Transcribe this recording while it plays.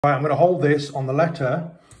Right, I'm going to hold this on the letter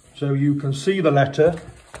so you can see the letter,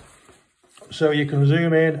 so you can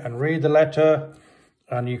zoom in and read the letter,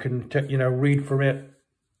 and you can read from it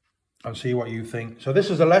and see what you think. So this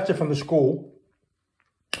is a letter from the school,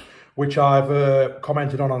 which I've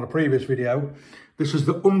commented on a previous video. This is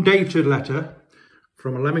the undated letter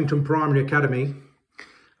from Leamington Primary Academy,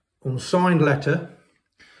 unsigned letter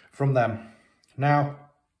from them. Now,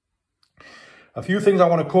 a few things I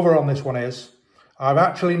want to cover on this one is, I've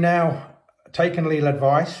actually now taken legal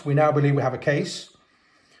advice. We now believe we have a case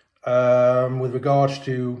with regards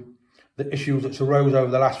to the issues that arose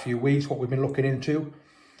over the last few weeks, what we've been looking into.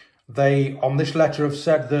 They, on this letter, have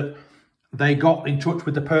said that they got in touch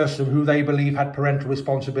with the person who they believe had parental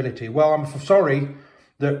responsibility. Well, I'm sorry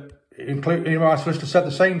that my solicitor said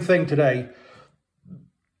the same thing today.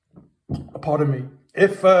 Pardon me.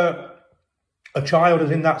 If a child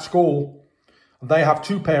is in that school, they have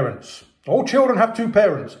two parents. All children have two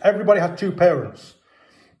parents. Everybody has two parents.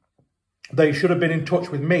 They should have been in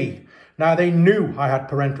touch with me. Now, they knew I had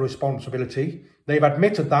parental responsibility. They've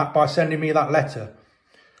admitted that by sending me that letter,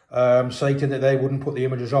 stating that they wouldn't put the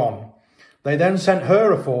images on. They then sent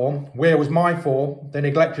her a form. Where was my form? They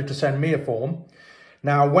neglected to send me a form.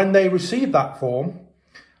 Now, when they received that form,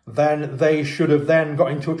 then they should have then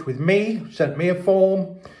got in touch with me, sent me a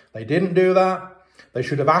form. They didn't do that. They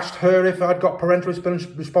should have asked her if I'd got parental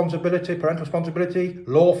responsibility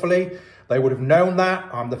lawfully. They would have known that.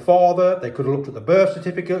 I'm the father. They could have looked at the birth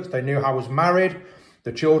certificates. They knew I was married.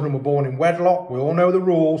 The children were born in wedlock. We all know the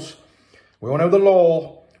rules. We all know the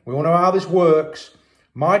law. We all know how this works.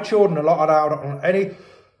 My children are not allowed on any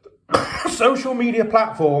social media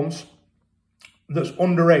platforms that's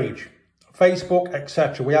underage. Facebook,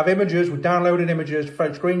 etc. We have images. We've downloaded images,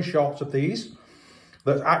 screenshots of these.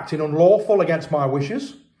 That's acting unlawful against my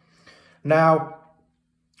wishes. Now,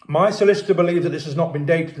 my solicitor believes that this has not been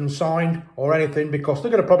dated and signed or anything, because they're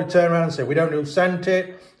going to probably turn around and say, we don't know who sent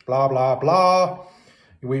it, blah, blah, blah.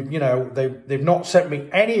 They've not sent me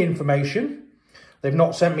any information. They've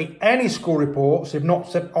not sent me any school reports. They've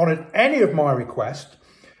not honoured any of my requests.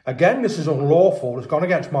 Again, this is unlawful. It's gone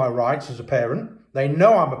against my rights as a parent. They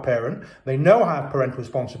know I'm a parent. They know I have parental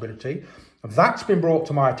responsibility. That's been brought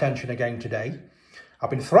to my attention again today. I've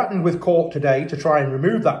been threatened with court today to try and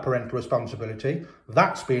remove that parental responsibility.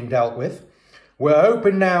 That's being dealt with. We're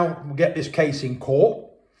hoping now we'll get this case in court.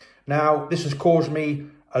 Now, this has caused me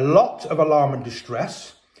a lot of alarm and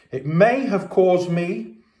distress. It may have caused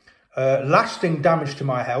me lasting damage to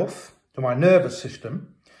my health, to my nervous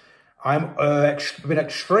system. I've been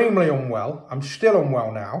extremely unwell. I'm still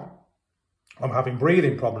unwell now. I'm having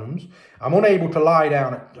breathing problems. I'm unable to lie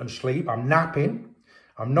down and sleep. I'm napping.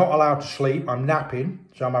 I'm not allowed to sleep. I'm napping.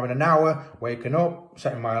 So I'm having an hour, waking up,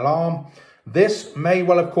 setting my alarm. This may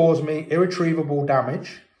well have caused me irretrievable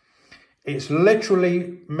damage. It's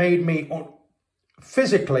literally made me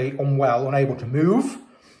physically unwell, unable to move.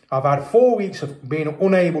 I've had 4 weeks of being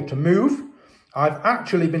unable to move. I've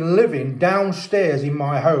actually been living downstairs in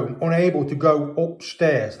my home, unable to go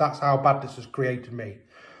upstairs. That's how bad this has created me.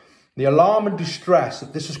 The alarm and distress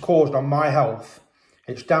that this has caused on my health,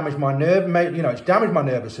 it's damaged my nerve, it's damaged my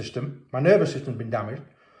nervous system. My nervous system's been damaged.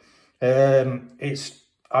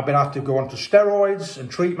 I've been asked to go on to steroids and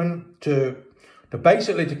treatment to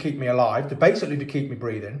basically to keep me alive, to basically to keep me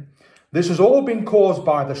breathing. This has all been caused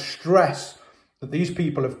by the stress that these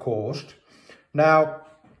people have caused. Now,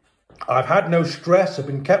 I've had no stress. I've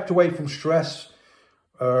been kept away from stress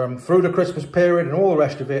through the Christmas period and all the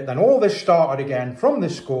rest of it. Then all this started again from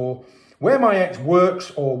this school where my ex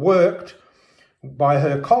works or worked, by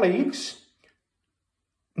her colleagues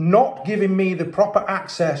not giving me the proper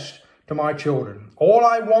access to my children. All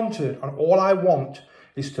I wanted and all I want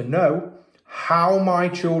is to know how my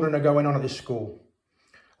children are going on at this school.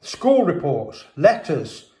 School reports,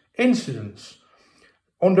 letters, incidents.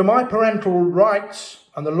 Under my parental rights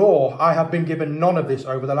and the law, I have been given none of this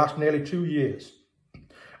over the last nearly 2 years.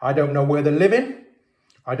 I don't know where they're living.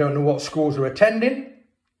 I don't know what schools they're attending.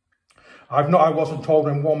 I wasn't told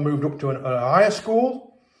when one moved up to a higher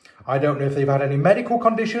school. I don't know if they've had any medical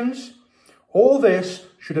conditions. All this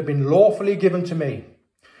should have been lawfully given to me.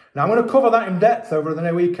 Now, I'm going to cover that in depth over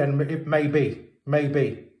the weekend. It may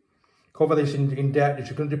be. Cover this in depth.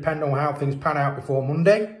 It's going to depend on how things pan out before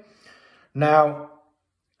Monday. Now,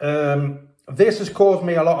 this has caused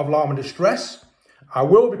me a lot of alarm and distress. I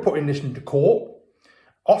will be putting this into court.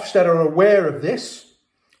 Ofsted are aware of this.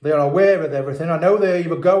 They are aware of everything. I know they're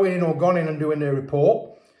either going in or gone in and doing their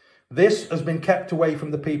report. This has been kept away from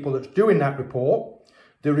the people that's doing that report.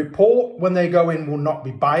 The report, when they go in, will not be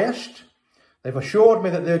biased. They've assured me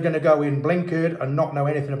that they're going to go in blinkered and not know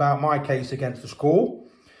anything about my case against the school.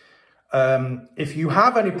 If you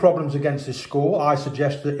have any problems against this school, I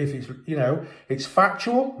suggest that if it's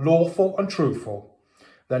factual, lawful and truthful,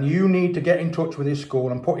 then you need to get in touch with this school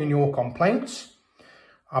and put in your complaints.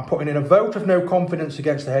 I'm putting in a vote of no confidence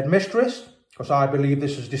against the headmistress because I believe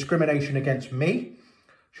this is discrimination against me.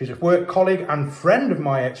 She's a work colleague and friend of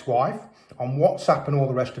my ex-wife on WhatsApp and all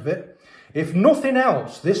the rest of it. If nothing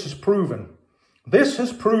else, this has proven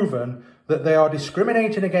that they are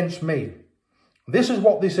discriminating against me. This is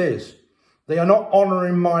what this is. They are not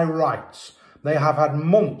honouring my rights. They have had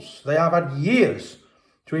months, they have had years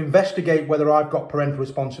to investigate whether I've got parental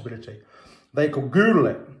responsibility. They could Google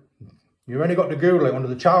it. You've only got to Google it under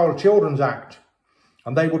the Children's Act,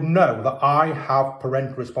 and they would know that I have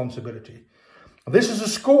parental responsibility. This is a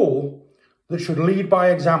school that should lead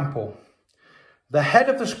by example. The head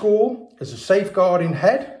of the school is a safeguarding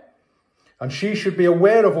head, and she should be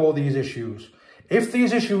aware of all these issues. If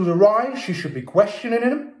these issues arise, she should be questioning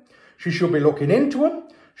them. She should be looking into them.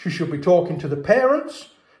 She should be talking to the parents.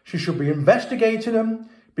 She should be investigating them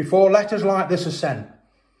before letters like this are sent.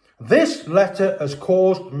 This letter has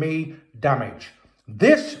caused me damage.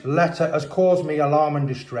 This letter has caused me alarm and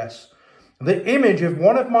distress. The image of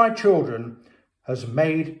one of my children has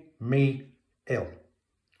made me ill.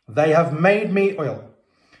 They have made me ill.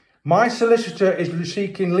 My solicitor is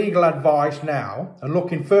seeking legal advice now and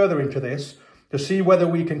looking further into this to see whether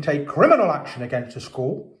we can take criminal action against the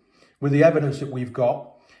school with the evidence that we've got.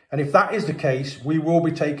 And if that is the case, we will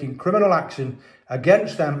be taking criminal action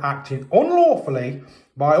against them acting unlawfully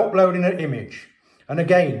by uploading an image. And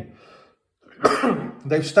again,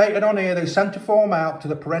 they've stated on here they sent a form out to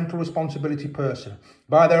the parental responsibility person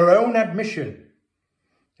by their own admission.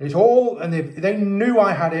 It's all, and they knew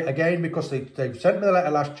I had it again because they sent me the letter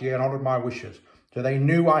last year and honoured my wishes. So they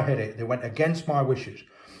knew I had it. They went against my wishes.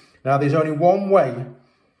 Now, there's only one way,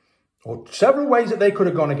 or several ways that they could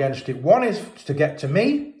have gone against it. One is to get to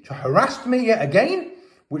me, to harass me yet again,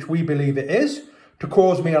 which we believe it is, to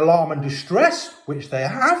cause me alarm and distress, which they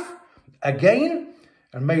have, again,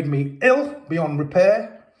 and made me ill beyond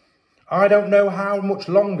repair. I don't know how much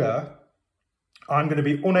longer I'm going to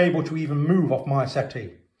be unable to even move off my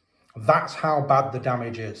settee. That's how bad the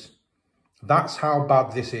damage is. That's how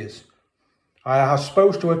bad this is. I was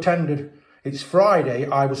supposed to have attended, it's Friday,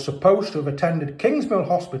 I was supposed to have attended Kingsmill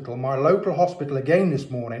Hospital, my local hospital, again this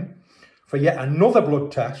morning for yet another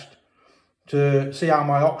blood test to see how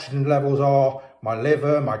my oxygen levels are, my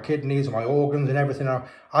liver, my kidneys, my organs and everything else.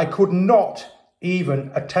 I could not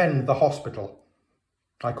even attend the hospital.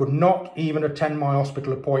 I could not even attend my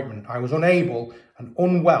hospital appointment. I was unable and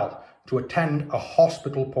unwell to attend a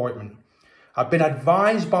hospital appointment. I've been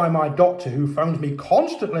advised by my doctor, who phones me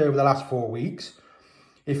constantly over the last 4 weeks,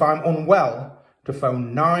 if I'm unwell, to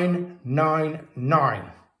phone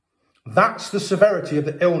 999. That's the severity of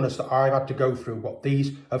the illness that I've had to go through, what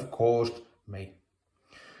these have caused me.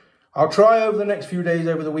 I'll try over the next few days,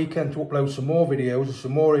 over the weekend, to upload some more videos and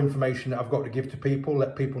some more information that I've got to give to people,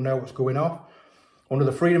 let people know what's going on. Under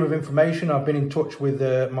the freedom of information, I've been in touch with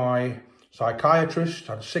my psychiatrist.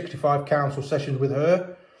 I had 65 counsel sessions with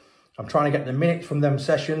her. I'm trying to get the minutes from them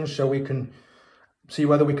sessions so we can see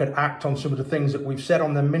whether we can act on some of the things that we've said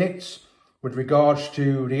on the minutes with regards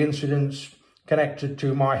to the incidents connected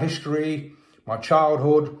to my history, my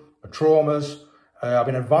childhood, my traumas. I've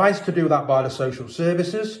been advised to do that by the social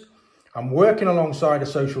services. I'm working alongside the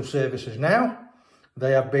social services now.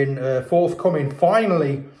 They have been forthcoming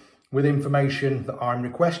finally with information that I'm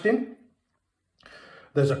requesting.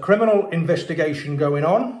 There's a criminal investigation going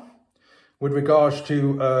on with regards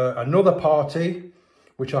to another party,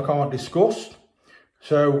 which I can't discuss.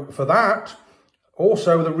 So for that,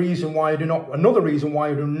 also another reason why I do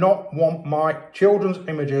not want my children's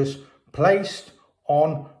images placed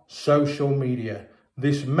on social media.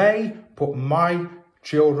 This may put my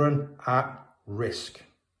children at risk.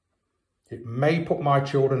 It may put my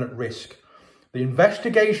children at risk. The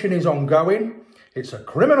investigation is ongoing. It's a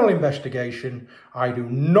criminal investigation. I do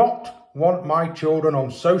not want my children on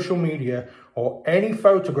social media or any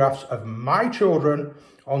photographs of my children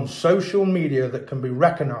on social media that can be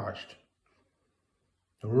recognised.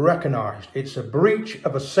 It's a breach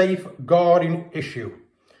of a safeguarding issue.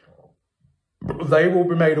 They will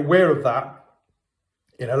be made aware of that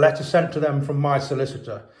in a letter sent to them from my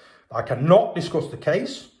solicitor. I cannot discuss the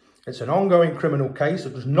case. It's an ongoing criminal case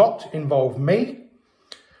that does not involve me.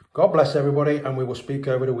 God bless everybody, and we will speak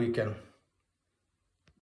over the weekend.